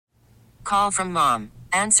Call from mom.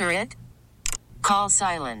 Answer it. Call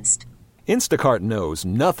silenced. Instacart knows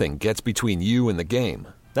nothing gets between you and the game.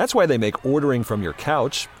 That's why they make ordering from your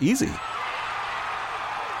couch easy.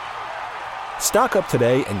 Stock up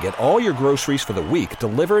today and get all your groceries for the week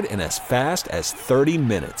delivered in as fast as 30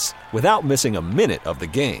 minutes without missing a minute of the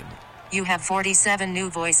game. You have 47 new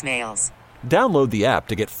voicemails. Download the app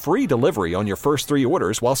to get free delivery on your first 3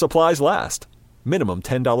 orders while supplies last. Minimum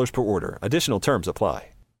 $10 per order. Additional terms apply.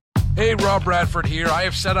 Hey, Rob Bradford here. I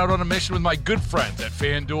have set out on a mission with my good friends at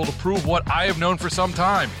FanDuel to prove what I have known for some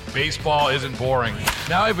time. Baseball isn't boring.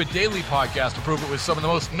 Now I have a daily podcast to prove it with some of the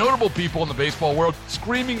most notable people in the baseball world,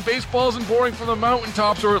 screaming baseball isn't boring from the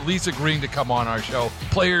mountaintops, or at least agreeing to come on our show.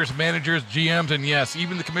 Players, managers, GMs, and yes,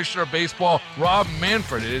 even the commissioner of baseball, Rob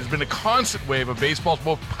Manfred. It has been a constant wave of baseball's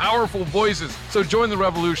most powerful voices. So join the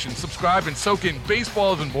revolution. Subscribe and soak in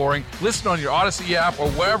Baseball Isn't Boring. Listen on your Odyssey app or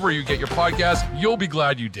wherever you get your podcasts. You'll be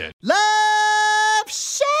glad you did. Love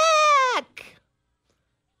Shack!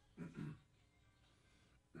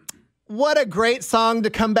 What a great song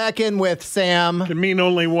to come back in with, Sam. Can mean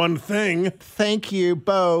only one thing. Thank you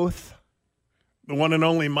both. The one and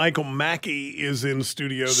only Michael Mackey is in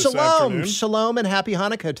studio this afternoon. Shalom and happy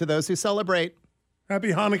Hanukkah to those who celebrate. Happy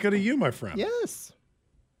Hanukkah to you, my friend. Yes.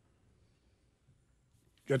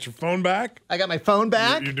 Got your phone back? I got my phone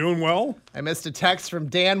back. You're doing well? I missed a text from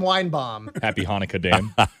Dan Weinbaum. Happy Hanukkah,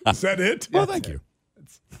 Dan. Is that it? Well, thank you.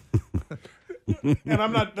 And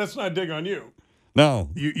that's not a dig on you. No.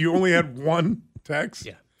 You only had one text?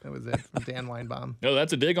 Yeah, that was it from Dan Weinbaum. No,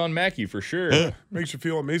 that's a dig on Mackey for sure. Makes you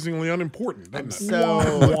feel amazingly unimportant, doesn't it? So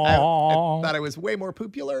I thought I was way more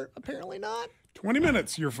popular. Apparently not. 20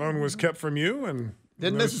 minutes your phone was kept from you and...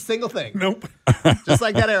 Didn't miss a single thing. Nope. Just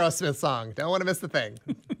like that Aerosmith song. Don't want to miss the thing.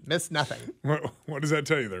 Miss nothing. What does that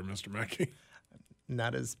tell you there, Mr. Mackey?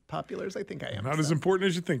 Not as popular as I think I am. Not as important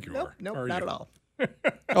as you think you are. Nope, not at all.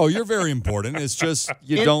 Oh, you're very important. It's just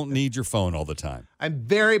you don't need your phone all the time. I'm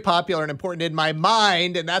very popular and important in my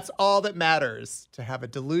mind, and that's all that matters, to have a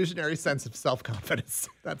delusionary sense of self-confidence.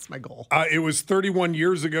 That's my goal. It was 31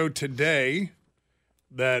 years ago today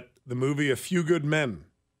that the movie A Few Good Men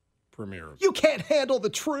premiered. You can't handle the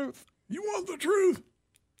truth. You want the truth?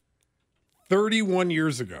 31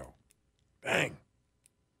 years ago. Bang.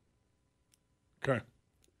 Okay.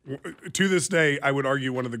 To this day, I would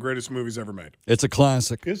argue one of the greatest movies ever made. It's a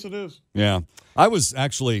classic. Yes, it is. Yeah. I was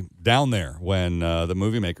actually down there when the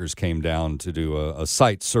movie makers came down to do a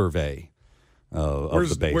site survey of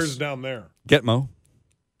the base. Where's down there? Gitmo.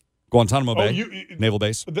 Guantanamo Bay, Naval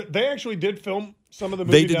Base. They actually did film some of the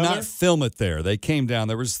movie. They did down not there? film it there. They came down.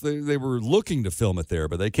 They were looking to film it there,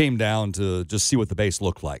 but they came down to just see what the base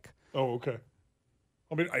looked like. Oh, okay.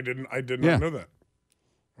 I mean, I did not know that.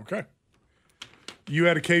 Okay. You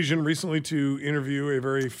had occasion recently to interview a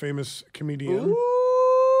very famous comedian.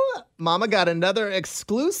 Ooh, Mama got another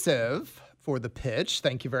exclusive for the pitch.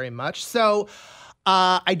 Thank you very much. So,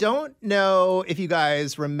 I don't know if you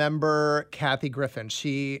guys remember Kathy Griffin.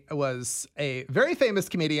 She was a very famous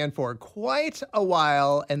comedian for quite a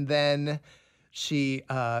while, and then she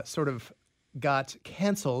sort of got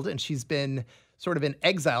canceled, and she's been sort of in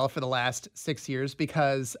exile for the last 6 years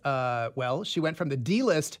because, she went from the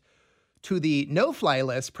D-list to the no-fly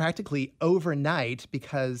list practically overnight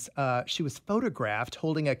because she was photographed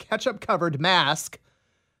holding a ketchup-covered mask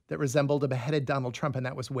that resembled a beheaded Donald Trump, and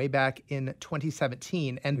that was way back in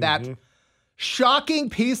 2017. And that shocking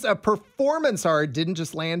piece of performance art didn't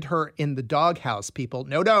just land her in the doghouse, people.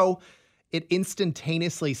 No. It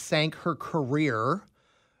instantaneously sank her career,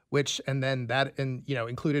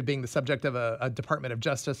 included being the subject of a Department of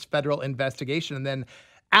Justice federal investigation. And then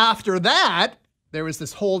after that, there was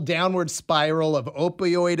this whole downward spiral of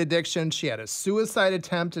opioid addiction. She had a suicide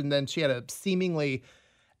attempt, and then she had a seemingly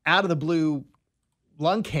out-of-the-blue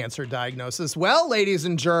lung cancer diagnosis. Well, ladies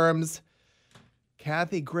and germs,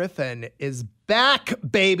 Kathy Griffin is back,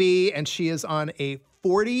 baby, and she is on a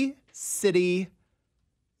 40-city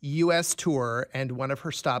U.S. tour, and one of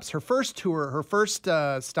her stops, her first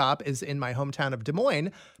stop is in my hometown of Des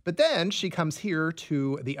Moines, but then she comes here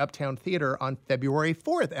to the Uptown Theater on February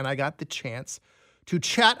 4th, and I got the chance to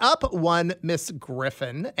chat up one Miss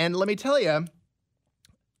Griffin, and let me tell you,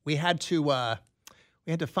 we had to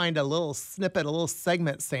find a little snippet, a little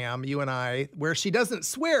segment, Sam, you and I, where she doesn't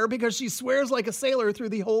swear because she swears like a sailor through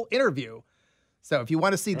the whole interview. So if you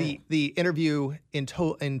want to see the interview in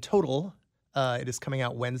total, it is coming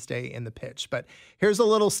out Wednesday in the pitch. But here's a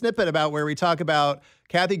little snippet about where we talk about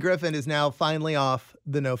Kathy Griffin is now finally off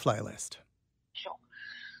the no-fly list. Sure.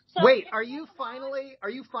 So wait, are you finally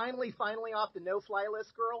off the no-fly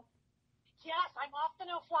list, girl? Yes, I'm off the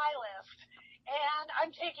no-fly list. and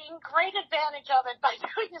I'm taking great advantage of it by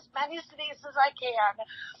doing as many cities as I can.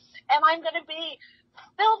 And I'm going to be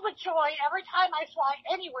filled with joy every time I fly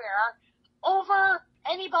anywhere, over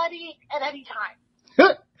anybody, at any time.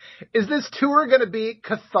 Is this tour going to be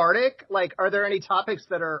cathartic? Like, are there any topics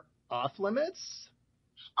that are off limits?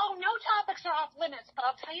 Oh, no topics are off limits, but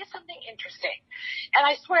I'll tell you something interesting. And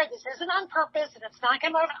I swear this isn't on purpose, and it's not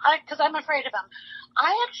going to, because I'm afraid of him.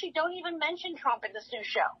 I actually don't even mention Trump in this new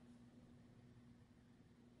show.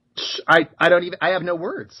 I have no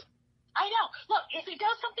words. I know. Look, if he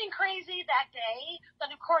does something crazy that day,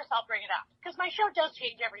 then of course I'll bring it up, because my show does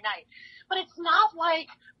change every night. But it's not like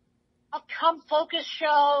a Trump focus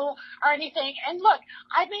show or anything. And look,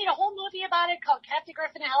 I made a whole movie about it called Kathy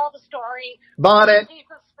Griffin, A Hell of a Story. Bought it.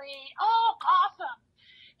 For free. Oh, awesome.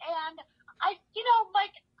 And I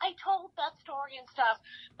told that story and stuff,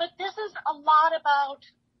 but this is a lot about,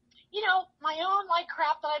 my own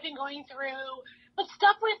crap that I've been going through, but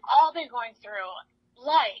stuff we've all been going through.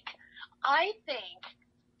 Like, I think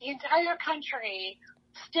the entire country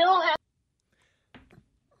still has.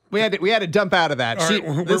 We had to dump out of that. All right,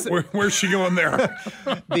 where's she going there?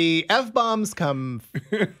 The F-bombs come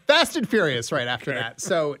fast and furious right after that.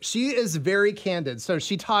 So she is very candid. So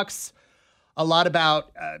she talks a lot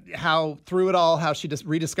about how through it all, how she just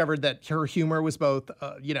rediscovered that her humor was both,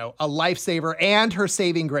 a lifesaver and her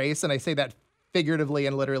saving grace. And I say that figuratively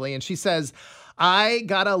and literally. And she says, I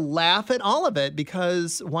gotta laugh at all of it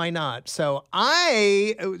because why not? So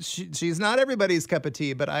she's not everybody's cup of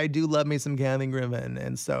tea, but I do love me some Kathy Griffin.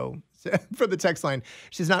 And so for the text line,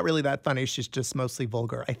 she's not really that funny. She's just mostly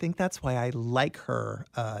vulgar. I think that's why I like her,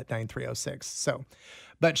 9306. So,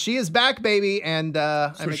 but she is back, baby. And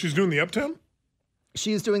she's doing the Uptown?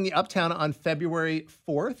 She is doing the Uptown on February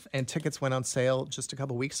 4th, and tickets went on sale just a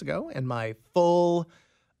couple weeks ago. And my full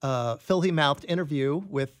filthy-mouthed interview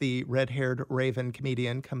with the red-haired Raven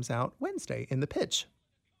comedian comes out Wednesday in the pitch.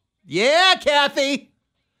 Yeah, Kathy!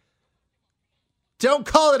 Don't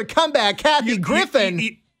call it a comeback, Kathy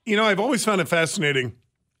Griffin! I've always found it fascinating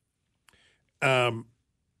how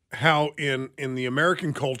in the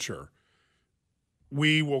American culture,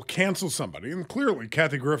 we will cancel somebody. And clearly,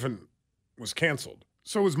 Kathy Griffin was canceled.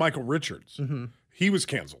 So was Michael Richards. Mm-hmm. He was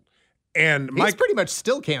canceled. And he's pretty much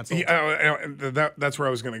still canceled. That's where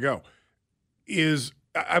I was going to go.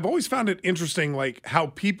 I've always found it interesting, like how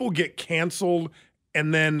people get canceled,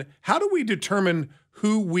 and then how do we determine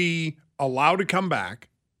who we allow to come back,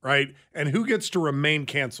 right, and who gets to remain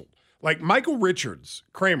canceled? Like Michael Richards,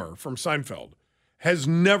 Kramer from Seinfeld, has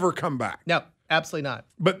never come back. No, absolutely not.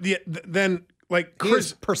 But then, like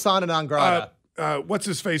Chris, persona non grata. What's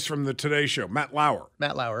his face from the Today Show? Matt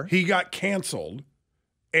Lauer. He got canceled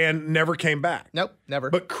and never came back. Nope, never.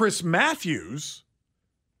 But Chris Matthews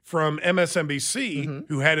from MSNBC,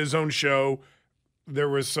 who had his own show, there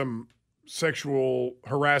was some sexual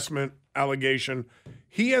harassment allegation.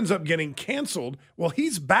 He ends up getting canceled. Well,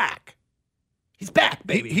 he's back. He's back,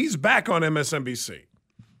 baby. He's back on MSNBC.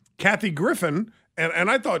 Kathy Griffin, and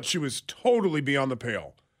I thought she was totally beyond the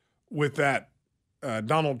pale with that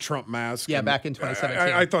Donald Trump mask. Yeah, back in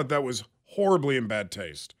 2017. I thought that was horribly in bad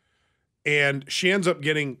taste. And she ends up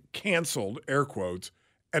getting canceled, air quotes.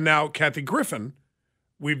 And now Kathy Griffin,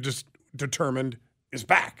 we've just determined, is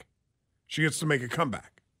back. She gets to make a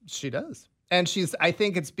comeback. She does. And I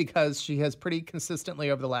think it's because she has pretty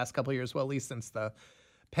consistently over the last couple of years, well, at least since the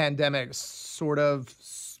pandemic, sort of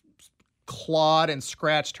clawed and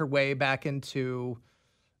scratched her way back into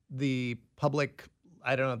the public,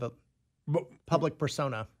 public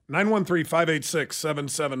persona.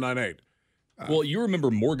 913-586-7798. Well, you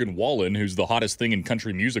remember Morgan Wallen, who's the hottest thing in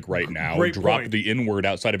country music right now, Great dropped point. the N-word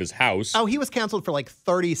outside of his house. Oh, he was canceled for like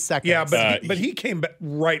 30 seconds. Yeah, but he came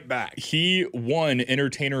right back. He won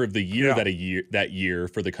Entertainer of the Year that year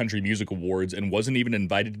for the Country Music Awards and wasn't even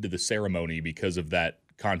invited to the ceremony because of that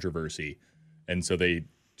controversy. And so they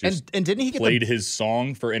just and didn't he get played his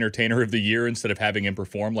song for Entertainer of the Year instead of having him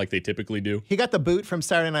perform like they typically do. He got the boot from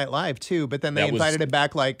Saturday Night Live, too, but then they invited him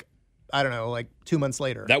back like 2 months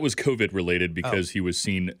later. That was COVID related because he was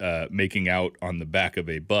seen making out on the back of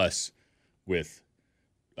a bus with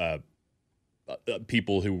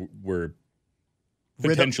people who were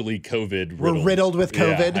potentially COVID riddled. Were riddled with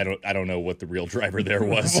COVID. Yeah, I don't know what the real driver there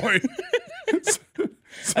was.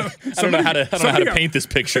 I don't know how to paint this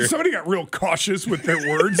picture. Somebody got real cautious with their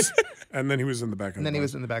words, and then he was in the back of the bus. And then he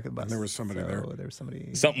was in the back of the bus. And there was somebody there.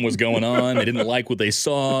 Something was going on. They didn't like what they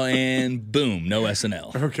saw, and boom, no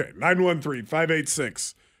SNL. Okay,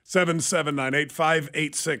 913-586-7798,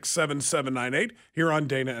 586-7798, here on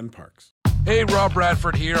Dana and Parks. Hey, Rob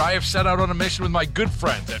Bradford here. I have set out on a mission with my good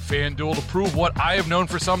friends at FanDuel to prove what I have known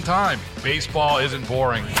for some time. Baseball isn't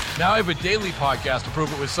boring. Now I have a daily podcast to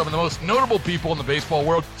prove it with some of the most notable people in the baseball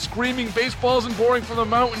world, screaming baseball isn't boring from the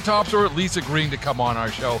mountaintops, or at least agreeing to come on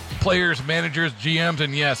our show. Players, managers, GMs,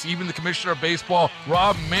 and yes, even the commissioner of baseball,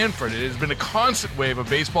 Rob Manfred. It has been a constant wave of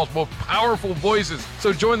baseball's most powerful voices.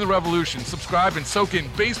 So join the revolution. Subscribe and soak in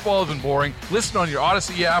Baseball Isn't Boring. Listen on your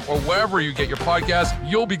Odyssey app or wherever you get your podcasts.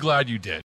 You'll be glad you did.